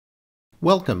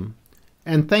Welcome,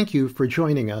 and thank you for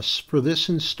joining us for this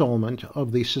installment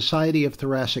of the Society of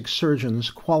Thoracic Surgeons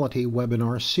Quality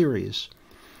Webinar Series.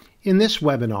 In this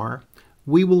webinar,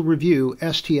 we will review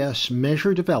STS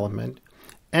measure development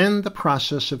and the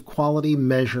process of quality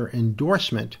measure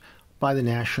endorsement by the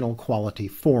National Quality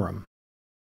Forum.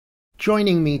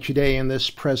 Joining me today in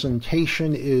this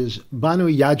presentation is Banu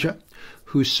Yaja,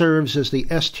 who serves as the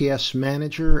STS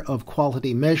Manager of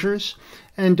Quality Measures,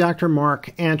 and Dr.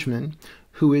 Mark Antman,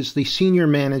 who is the Senior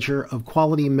Manager of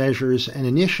Quality Measures and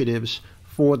Initiatives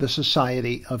for the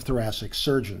Society of Thoracic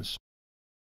Surgeons.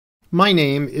 My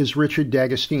name is Richard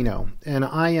D'Agostino, and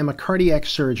I am a cardiac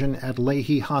surgeon at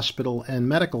Leahy Hospital and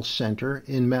Medical Center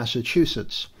in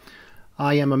Massachusetts.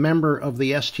 I am a member of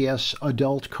the STS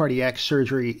Adult Cardiac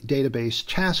Surgery Database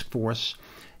Task Force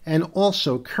and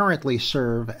also currently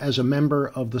serve as a member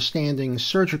of the Standing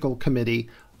Surgical Committee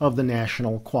of the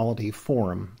National Quality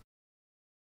Forum.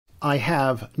 I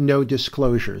have no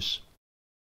disclosures.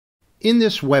 In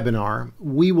this webinar,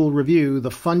 we will review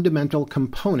the fundamental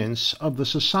components of the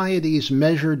Society's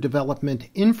measure development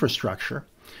infrastructure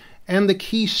and the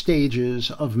key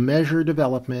stages of measure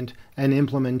development and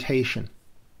implementation.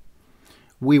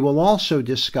 We will also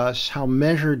discuss how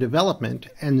measure development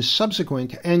and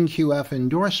subsequent NQF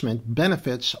endorsement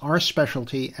benefits our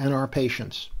specialty and our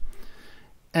patients.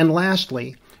 And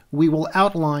lastly, we will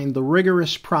outline the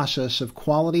rigorous process of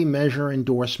quality measure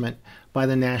endorsement by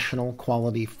the National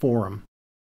Quality Forum.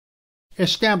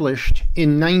 Established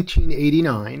in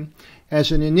 1989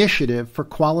 as an initiative for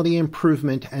quality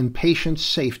improvement and patient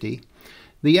safety,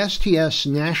 the STS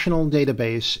National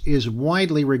Database is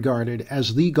widely regarded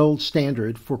as the gold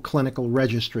standard for clinical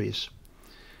registries.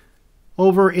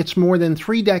 Over its more than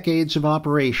 3 decades of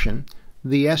operation,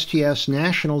 the STS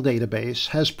National Database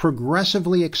has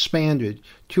progressively expanded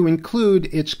to include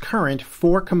its current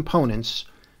 4 components,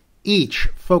 each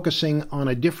focusing on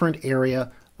a different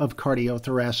area of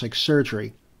cardiothoracic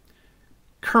surgery.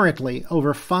 Currently,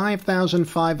 over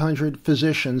 5,500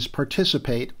 physicians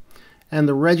participate, and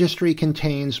the registry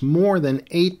contains more than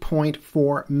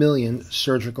 8.4 million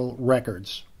surgical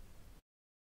records.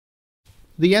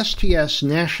 The STS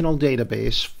National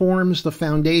Database forms the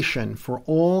foundation for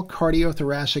all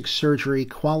cardiothoracic surgery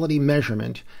quality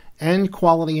measurement and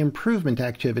quality improvement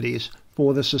activities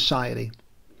for the Society.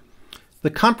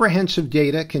 The comprehensive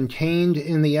data contained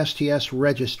in the STS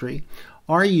registry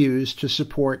are used to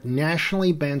support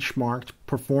nationally benchmarked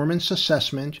performance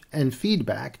assessment and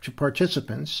feedback to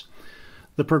participants,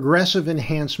 the progressive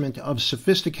enhancement of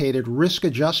sophisticated risk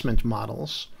adjustment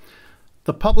models,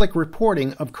 the public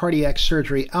reporting of cardiac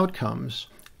surgery outcomes,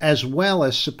 as well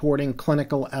as supporting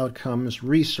clinical outcomes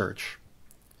research.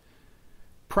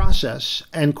 Process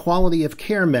and quality of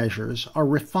care measures are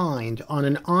refined on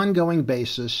an ongoing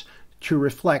basis to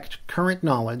reflect current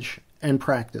knowledge and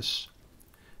practice.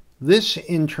 This,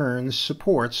 in turn,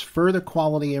 supports further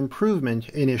quality improvement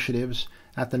initiatives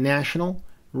at the national,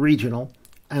 regional,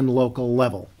 and local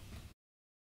level.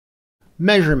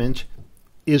 Measurement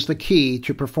is the key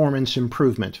to performance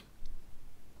improvement.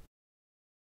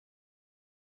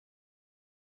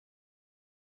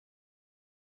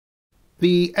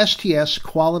 The STS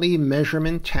Quality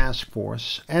Measurement Task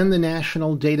Force and the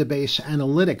National Database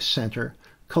Analytics Center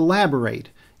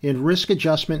collaborate in risk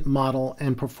adjustment model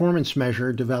and performance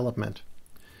measure development.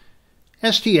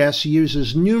 STS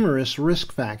uses numerous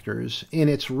risk factors in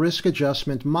its risk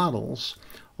adjustment models,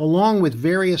 along with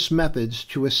various methods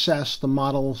to assess the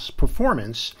model's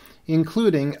performance,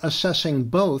 including assessing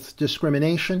both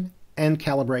discrimination and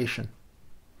calibration.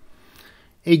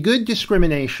 A good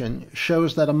discrimination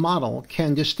shows that a model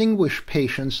can distinguish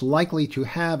patients likely to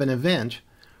have an event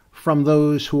from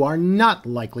those who are not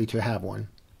likely to have one.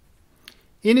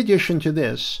 In addition to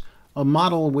this, a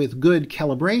model with good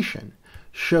calibration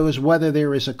shows whether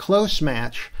there is a close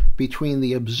match between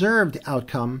the observed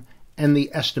outcome and the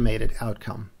estimated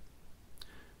outcome.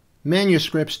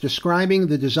 Manuscripts describing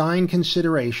the design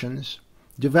considerations,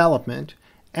 development,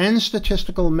 and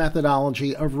statistical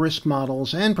methodology of risk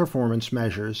models and performance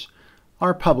measures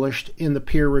are published in the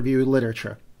peer-reviewed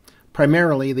literature,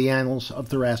 primarily the Annals of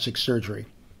Thoracic Surgery.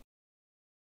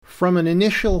 From an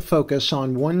initial focus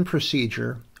on one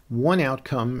procedure, one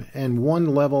outcome, and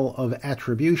one level of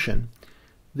attribution,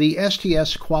 the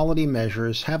STS quality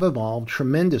measures have evolved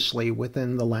tremendously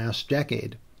within the last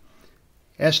decade.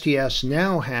 STS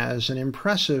now has an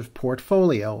impressive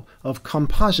portfolio of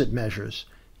composite measures,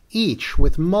 each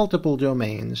with multiple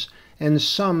domains and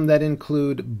some that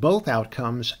include both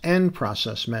outcomes and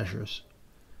process measures.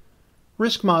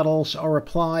 Risk models are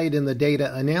applied in the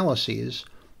data analyses,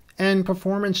 and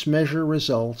performance measure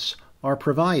results are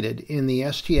provided in the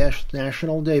STS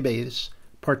National Database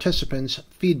participants'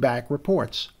 feedback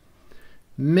reports.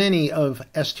 Many of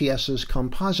STS's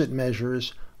composite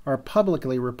measures are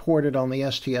publicly reported on the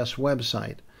STS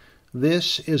website.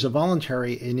 This is a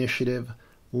voluntary initiative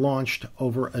launched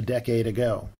over a decade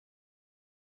ago.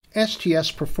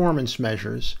 STS performance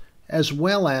measures, as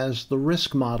well as the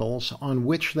risk models on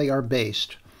which they are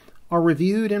based, are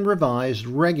reviewed and revised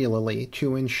regularly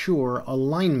to ensure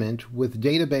alignment with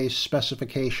database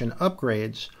specification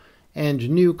upgrades and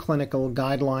new clinical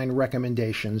guideline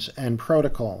recommendations and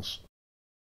protocols.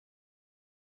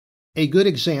 A good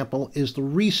example is the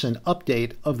recent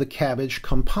update of the CABG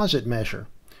composite measure.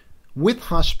 With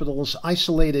hospitals'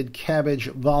 isolated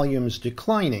CABG volumes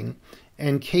declining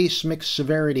and case mix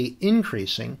severity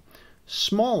increasing,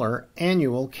 smaller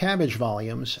annual CABG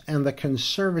volumes and the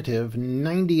conservative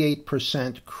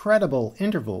 98% credible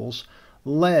intervals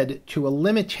led to a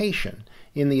limitation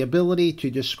in the ability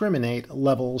to discriminate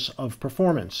levels of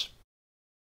performance.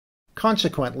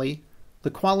 Consequently,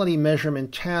 the Quality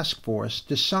Measurement Task Force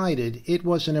decided it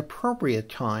was an appropriate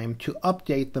time to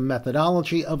update the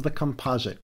methodology of the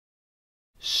composite.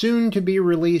 Soon to be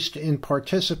released in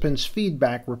participants'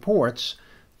 feedback reports,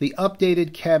 the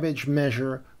updated CABG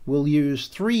measure will use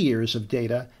 3 years of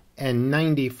data and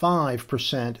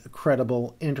 95%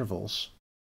 credible intervals.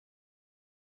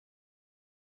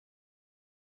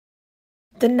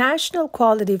 The National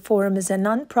Quality Forum is a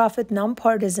nonprofit,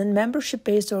 nonpartisan,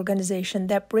 membership-based organization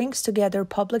that brings together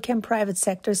public and private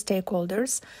sector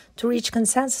stakeholders to reach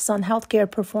consensus on healthcare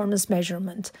performance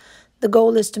measurement. The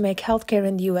goal is to make healthcare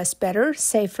in the U.S. better,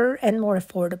 safer, and more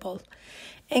affordable.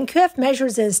 NQF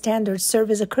measures and standards serve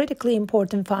as a critically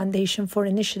important foundation for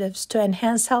initiatives to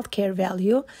enhance healthcare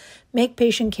value, make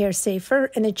patient care safer,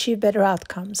 and achieve better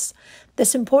outcomes.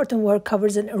 This important work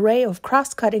covers an array of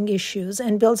cross-cutting issues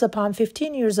and builds upon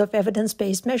 15 years of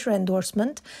evidence-based measure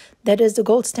endorsement that is the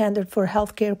gold standard for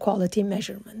healthcare quality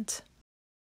measurement.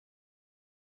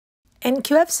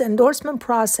 NQF's endorsement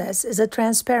process is a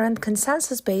transparent,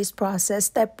 consensus-based process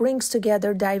that brings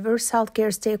together diverse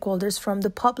healthcare stakeholders from the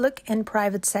public and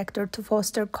private sector to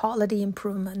foster quality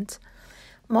improvement.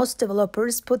 Most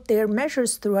developers put their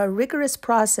measures through a rigorous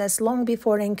process long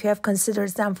before NQF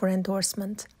considers them for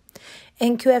endorsement.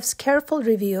 NQF's careful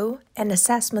review and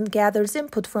assessment gathers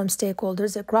input from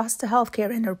stakeholders across the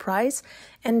healthcare enterprise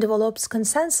and develops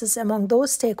consensus among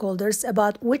those stakeholders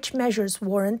about which measures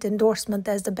warrant endorsement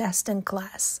as the best in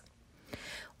class.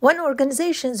 When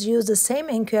organizations use the same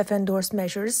NQF-endorsed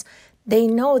measures, they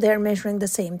know they're measuring the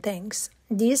same things.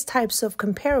 These types of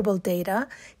comparable data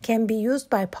can be used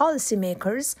by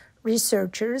policymakers,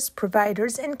 researchers,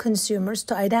 providers, and consumers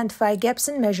to identify gaps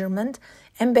in measurement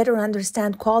and better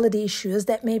understand quality issues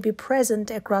that may be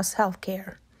present across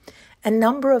healthcare. A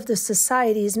number of the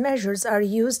society's measures are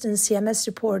used in CMS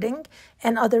reporting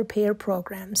and other payer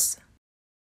programs.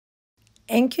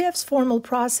 NQF's formal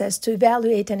process to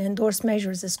evaluate and endorse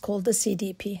measures is called the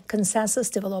CDP, Consensus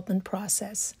Development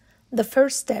Process. The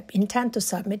first step, intent to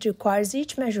submit, requires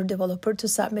each measure developer to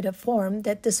submit a form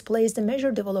that displays the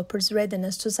measure developer's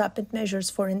readiness to submit measures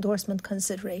for endorsement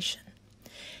consideration.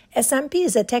 SMP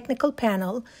is a technical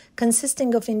panel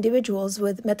consisting of individuals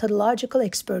with methodological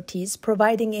expertise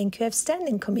providing NQF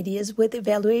standing committees with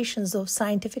evaluations of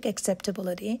scientific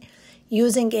acceptability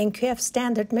using NQF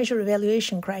standard measure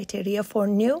evaluation criteria for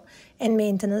new and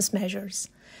maintenance measures.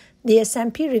 The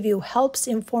SMP review helps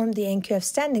inform the NQF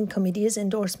Standing Committee's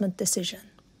endorsement decision.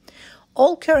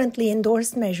 All currently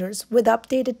endorsed measures with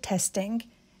updated testing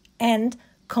and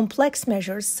complex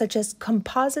measures such as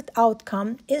composite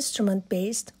outcome,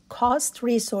 instrument-based, cost,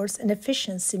 resource, and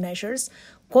efficiency measures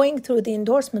going through the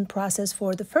endorsement process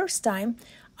for the first time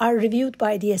are reviewed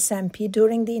by the SMP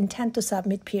during the intent to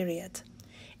submit period.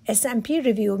 SMP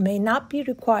review may not be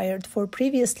required for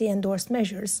previously endorsed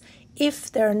measures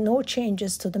if there are no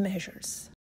changes to the measures.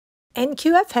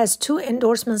 NQF has 2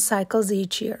 endorsement cycles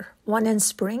each year, one in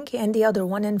spring and the other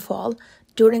one in fall,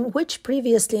 during which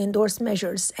previously endorsed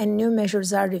measures and new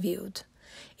measures are reviewed.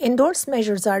 Endorsed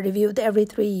measures are reviewed every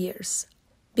 3 years.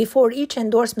 Before each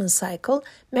endorsement cycle,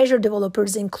 measure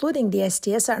developers, including the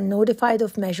STS, are notified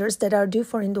of measures that are due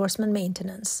for endorsement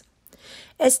maintenance.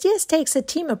 STS takes a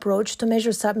team approach to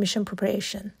measure submission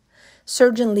preparation.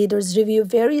 Surgeon leaders review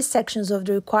various sections of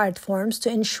the required forms to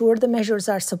ensure the measures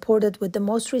are supported with the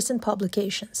most recent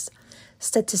publications.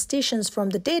 Statisticians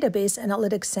from the Database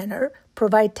Analytics Center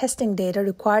provide testing data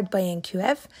required by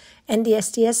NQF, and the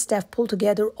STS staff pull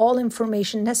together all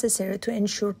information necessary to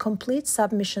ensure complete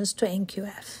submissions to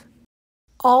NQF.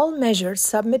 All measures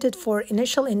submitted for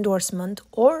initial endorsement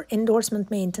or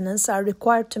endorsement maintenance are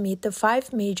required to meet the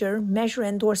 5 major measure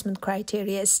endorsement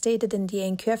criteria as stated in the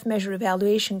NQF measure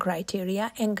evaluation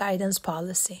criteria and guidance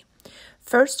policy.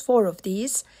 First 4 of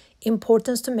these,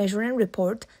 importance to measure and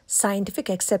report, scientific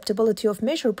acceptability of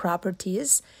measure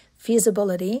properties,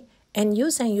 feasibility, and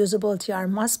use and usability are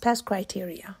must-pass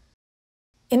criteria.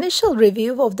 Initial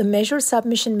review of the measure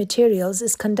submission materials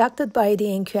is conducted by the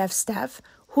NQF staff,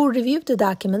 who review the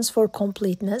documents for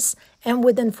completeness and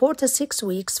within 4 to 6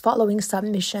 weeks following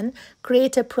submission,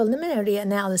 create a preliminary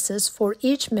analysis for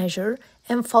each measure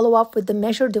and follow up with the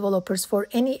measure developers for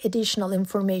any additional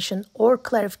information or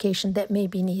clarification that may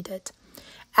be needed.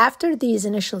 After these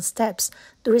initial steps,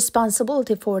 the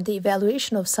responsibility for the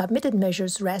evaluation of submitted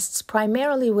measures rests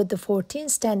primarily with the 14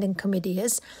 standing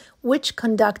committees, which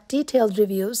conduct detailed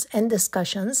reviews and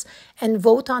discussions and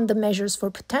vote on the measures for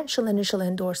potential initial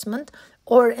endorsement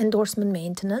or endorsement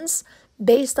maintenance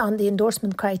based on the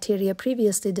endorsement criteria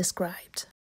previously described.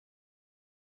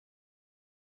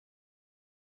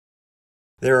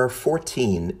 There are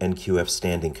 14 NQF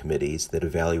standing committees that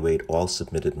evaluate all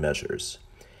submitted measures.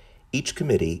 Each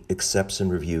committee accepts and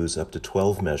reviews up to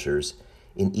 12 measures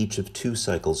in each of 2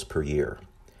 cycles per year.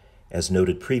 As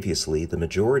noted previously, the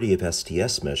majority of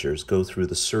STS measures go through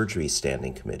the Surgery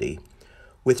Standing Committee,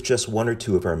 with just 1 or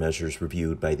 2 of our measures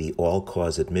reviewed by the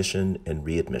All-Cause Admission and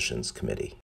Readmissions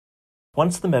Committee.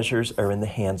 Once the measures are in the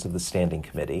hands of the Standing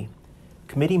Committee,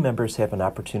 committee members have an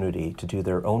opportunity to do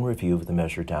their own review of the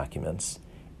measure documents,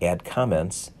 add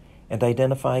comments, and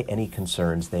identify any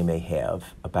concerns they may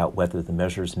have about whether the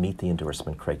measures meet the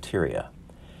endorsement criteria.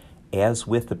 As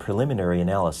with the preliminary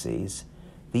analyses,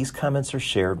 these comments are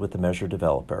shared with the measure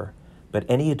developer, but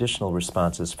any additional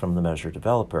responses from the measure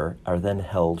developer are then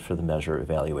held for the measure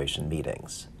evaluation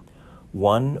meetings.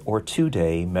 1 or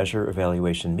 2-day measure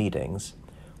evaluation meetings,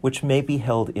 which may be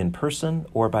held in person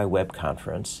or by web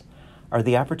conference, are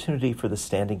the opportunity for the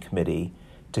Standing Committee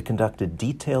to conduct a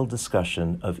detailed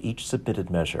discussion of each submitted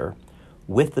measure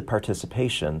with the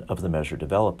participation of the measure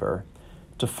developer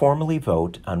to formally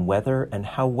vote on whether and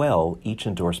how well each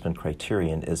endorsement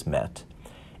criterion is met,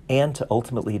 and to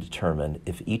ultimately determine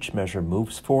if each measure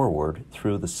moves forward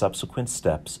through the subsequent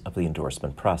steps of the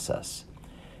endorsement process.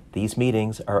 These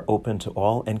meetings are open to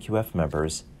all NQF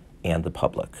members and the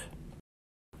public.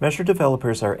 Measure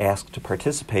developers are asked to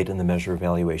participate in the measure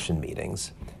evaluation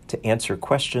meetings, to answer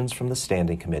questions from the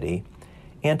Standing Committee,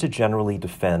 and to generally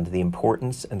defend the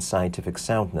importance and scientific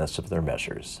soundness of their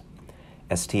measures.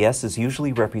 STS is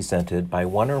usually represented by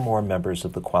 1 or more members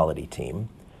of the quality team,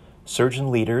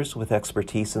 surgeon leaders with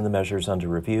expertise in the measures under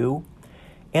review,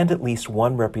 and at least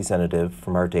 1 representative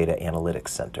from our Data Analytics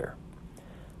Center.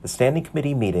 The Standing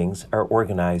Committee meetings are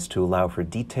organized to allow for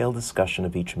detailed discussion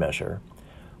of each measure,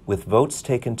 with votes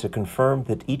taken to confirm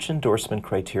that each endorsement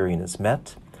criterion is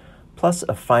met, plus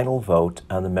a final vote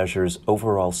on the measure's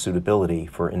overall suitability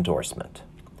for endorsement.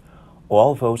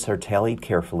 All votes are tallied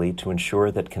carefully to ensure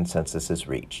that consensus is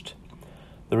reached.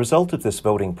 The result of this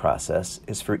voting process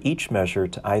is for each measure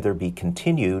to either be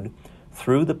continued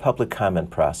through the public comment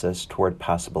process toward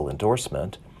possible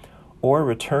endorsement, or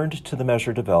returned to the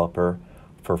measure developer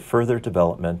for further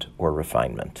development or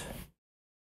refinement.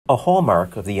 A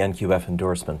hallmark of the NQF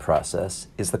endorsement process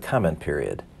is the comment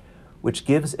period, which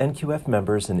gives NQF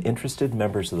members and interested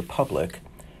members of the public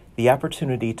the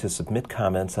opportunity to submit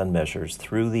comments on measures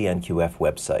through the NQF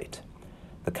website.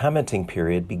 The commenting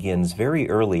period begins very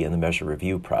early in the measure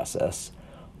review process,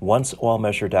 once all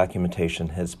measure documentation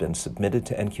has been submitted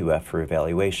to NQF for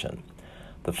evaluation.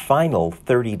 The final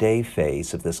 30-day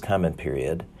phase of this comment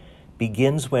period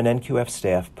begins when NQF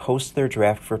staff post their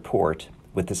draft report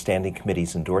with the Standing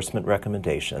Committee's endorsement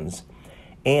recommendations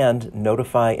and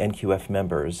notify NQF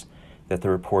members that the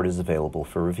report is available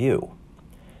for review.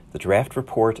 The draft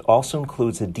report also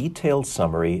includes a detailed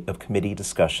summary of committee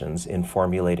discussions in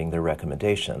formulating their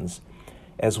recommendations,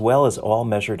 as well as all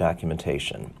measure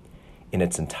documentation. In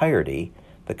its entirety,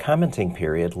 the commenting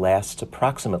period lasts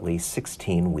approximately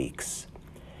 16 weeks.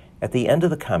 At the end of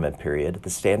the comment period, the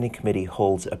Standing Committee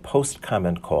holds a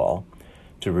post-comment call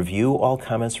to review all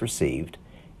comments received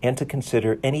and to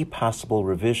consider any possible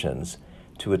revisions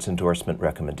to its endorsement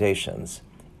recommendations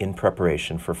in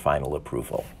preparation for final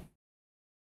approval.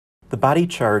 The body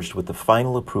charged with the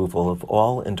final approval of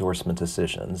all endorsement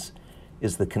decisions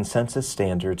is the Consensus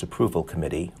Standards Approval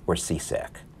Committee, or CSAC.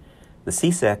 The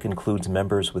CSAC includes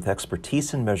members with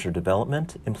expertise in measure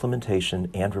development,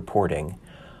 implementation, and reporting,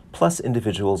 plus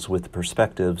individuals with the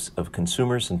perspectives of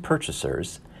consumers and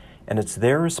purchasers, and it's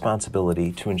their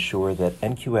responsibility to ensure that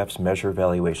NQF's measure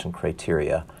evaluation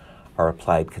criteria are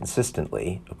applied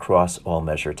consistently across all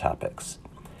measure topics.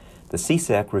 The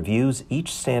CSAC reviews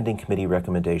each standing committee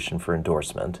recommendation for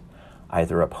endorsement,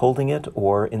 either upholding it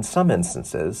or, in some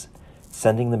instances,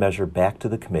 sending the measure back to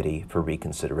the committee for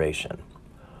reconsideration.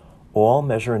 All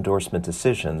measure endorsement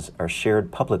decisions are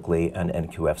shared publicly on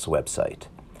NQF's website,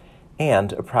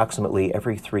 and approximately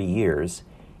every 3 years,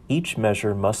 each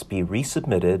measure must be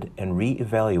resubmitted and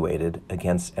re-evaluated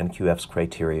against NQF's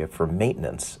criteria for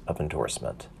maintenance of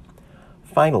endorsement.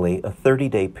 Finally, a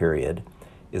 30-day period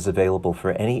is available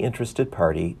for any interested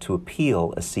party to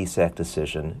appeal a CSAC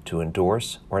decision to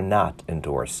endorse or not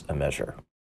endorse a measure.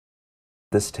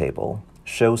 This table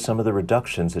shows some of the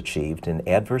reductions achieved in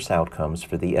adverse outcomes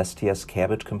for the STS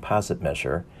cabbage composite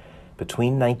measure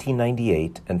between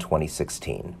 1998 and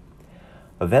 2016.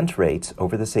 Event rates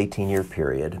over this 18-year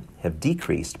period have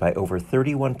decreased by over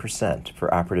 31%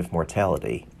 for operative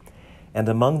mortality, and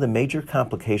among the major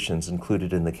complications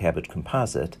included in the cabbage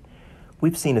composite,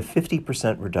 we've seen a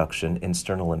 50% reduction in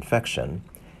sternal infection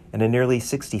and a nearly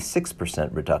 66%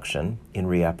 reduction in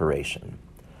reoperation.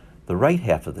 The right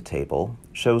half of the table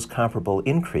shows comparable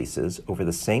increases over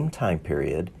the same time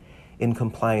period in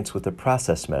compliance with the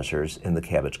process measures in the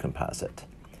cabbage composite.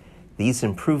 These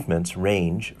improvements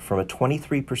range from a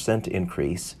 23%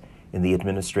 increase in the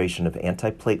administration of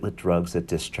antiplatelet drugs at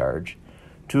discharge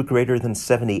to a greater than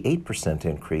 78%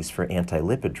 increase for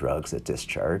antilipid drugs at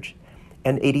discharge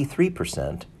and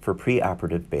 83% for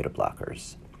preoperative beta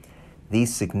blockers.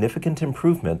 These significant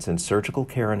improvements in surgical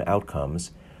care and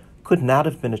outcomes could not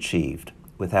have been achieved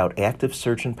without active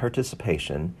surgeon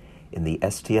participation in the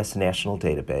STS National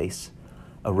Database,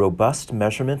 a robust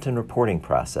measurement and reporting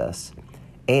process,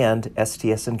 and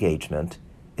STS engagement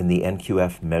in the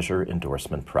NQF measure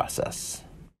endorsement process.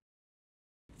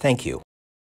 Thank you.